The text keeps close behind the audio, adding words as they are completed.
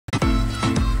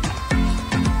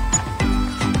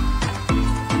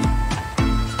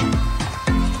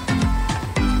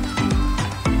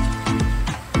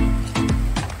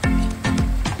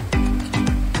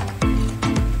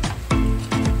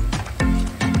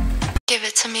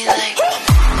to me like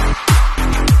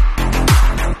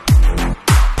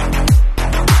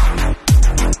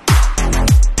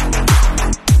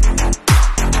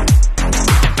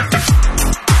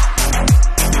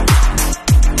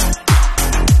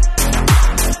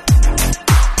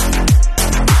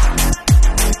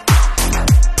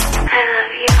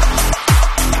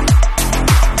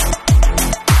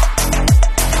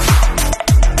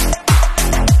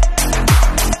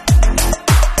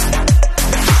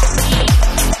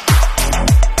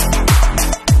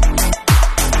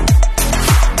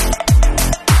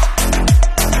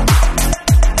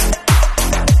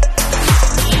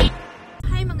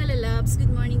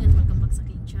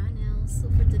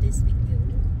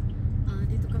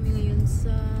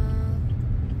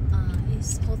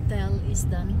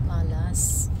Ezdan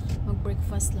Palace.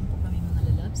 Mag-breakfast lang po kami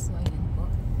mga lalabs. So ayan po.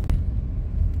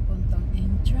 Puntang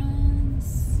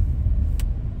entrance.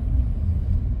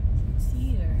 It's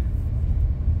here.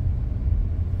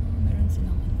 Meron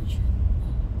silang ano dyan.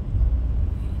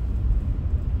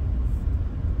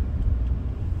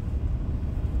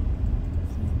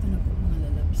 So ito na po mga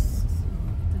lalabs. So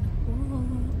ito na po.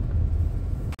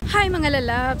 Hi mga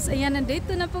lalabs! Ayan,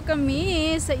 nandito na po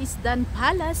kami sa Ezdan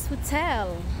Palace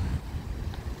Hotel.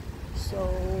 So,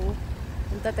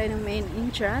 punta tayo ng main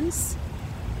entrance.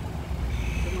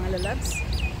 Ito mga lalabs.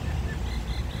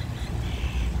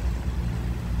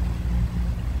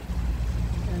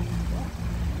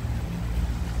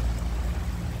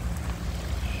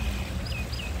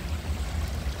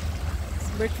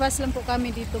 Breakfast lang po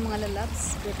kami dito mga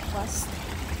lalabs. Breakfast.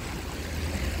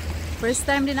 First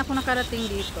time din ako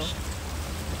nakarating dito.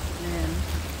 Ayan.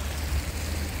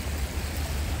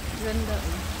 Ganda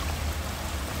oh.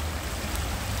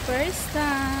 First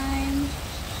time.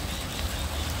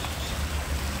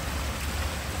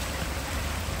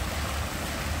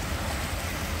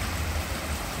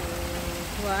 So,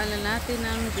 kuhaan na natin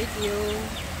ang video.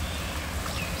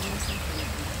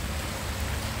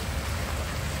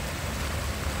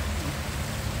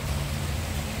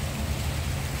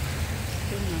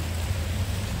 Ito na.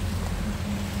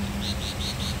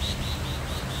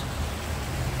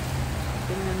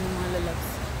 Tingnan mo mga lalabs.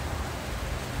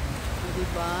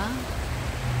 Diba?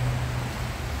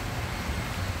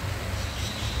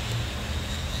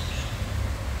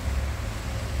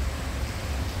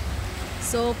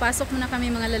 So, pasok muna kami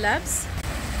mga lalabs.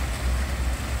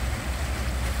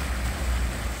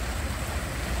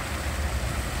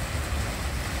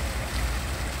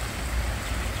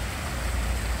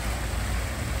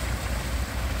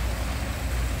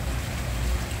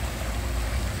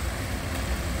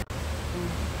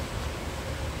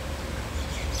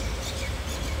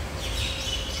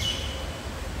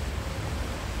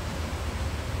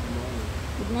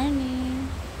 Good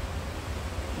morning.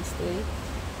 Stay.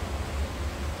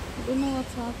 I don't know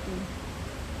what's happening.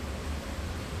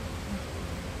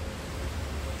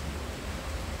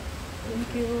 Thank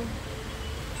you.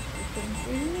 Thank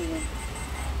you.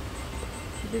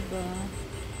 Diba?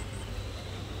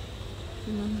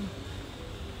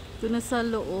 Ito na sa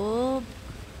loob.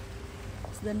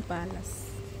 Ezdan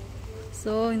Palace.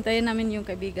 So, hintayin namin yung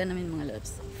kaibigan namin mga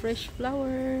loves. Fresh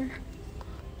flower.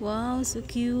 Wow, so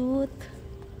cute.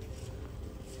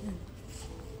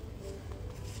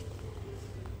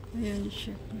 Ayan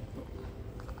siya po.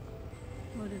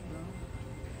 O, diba?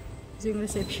 Ito yung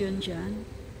reception dyan.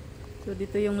 So,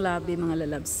 dito yung lobby mga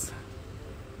lalabs.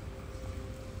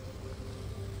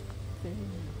 Okay.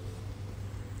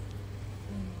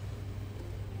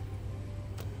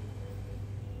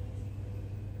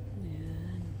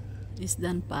 Ayan.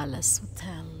 Ezdan Palace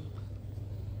Hotel.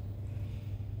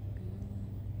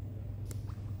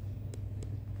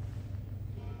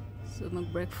 So,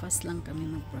 mag-breakfast lang kami,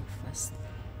 mag-breakfast.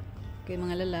 Okay,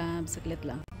 mga lalab, saglit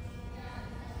lang.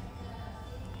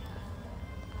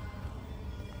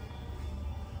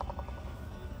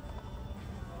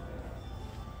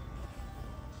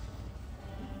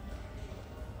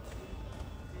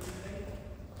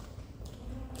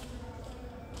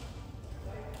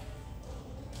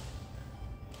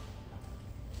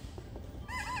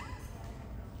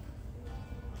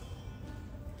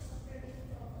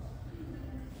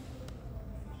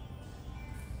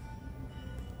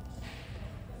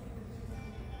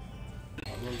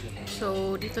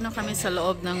 So, dito na kami sa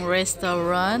loob ng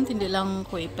restaurant. Hindi lang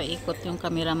ko ipaikot yung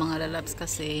camera mga lalabs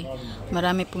kasi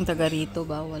marami pong taga rito.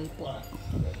 Bawal po.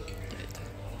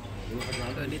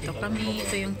 So, dito kami.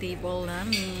 Ito yung table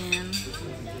namin.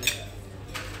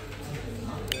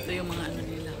 Ito yung mga ano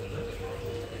nila.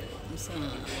 So,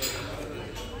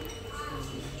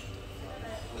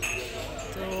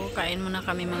 kain muna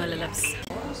kami mga lalabs.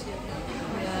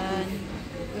 Ayan.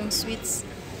 Yung pang sweets.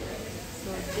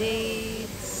 So,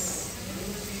 dates.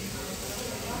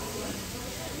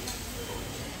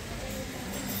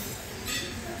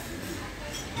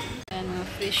 Ayan, mga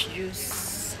fish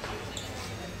juice.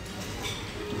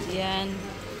 Ayan.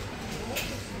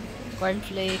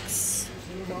 Cornflakes.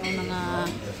 May mga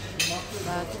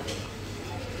bata.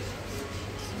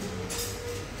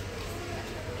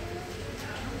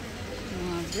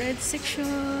 Mga bread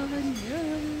section.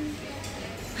 Yan.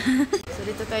 So,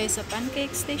 dito tayo sa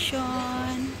pancake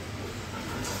station.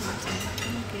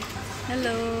 Okay.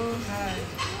 Hello. Hi.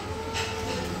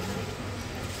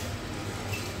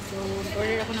 So,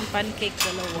 order ako ng pancake,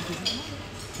 dalawa.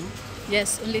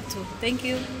 Yes, only 2. Thank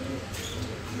you.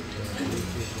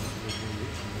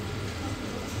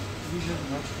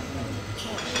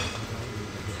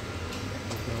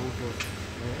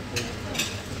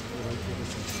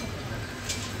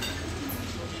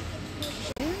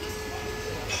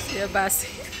 Siya base.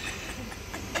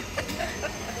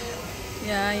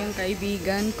 Yeah, yung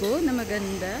kaibigan ko na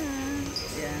maganda.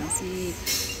 Yan, si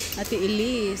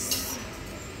T.Els.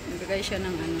 Nagbigay siya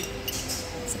ng ano,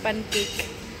 sa pancake.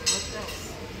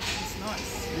 It's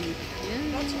nice.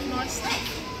 Yeah. Lots of nice stuff.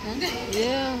 Huh?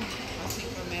 Yeah. I think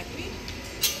I'm happy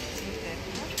with that.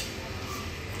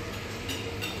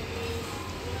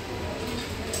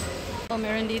 Oh,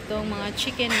 meron dito mga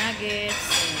chicken nuggets,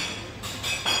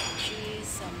 cheese,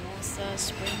 samosa,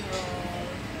 spring roll.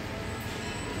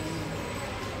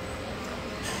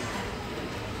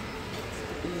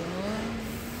 Yun.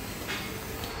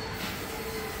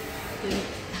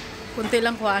 Kunti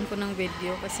lang kuhaan ko ng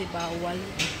video kasi bawal.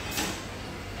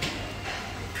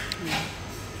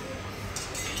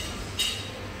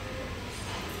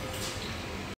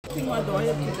 My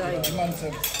diet today.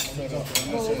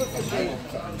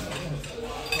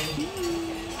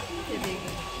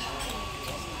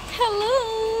 Hello!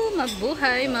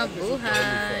 Mabuhay,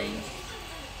 mabuhay!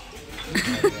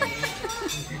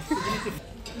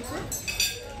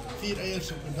 T.Els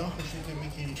op een dag zit een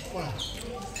beetje kwaad.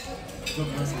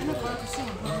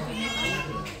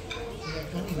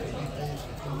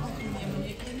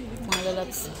 Mga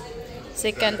lalats.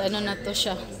 Second, ano na to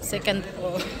siya? Second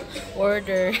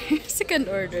order. Second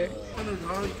order.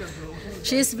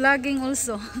 She's vlogging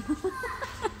also.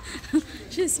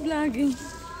 She's vlogging.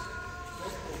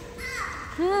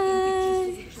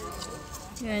 Hi!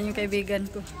 Yan yung kaibigan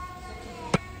ko.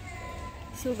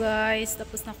 So guys,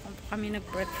 tapos na kami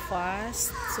nag-breakfast.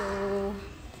 So,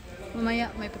 mamaya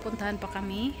may pupuntahan pa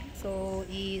kami. So,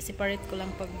 i-separate ko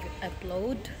lang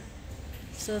pag-upload.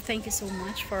 So, thank you so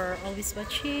much for always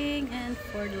watching and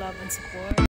for the love and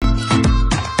support.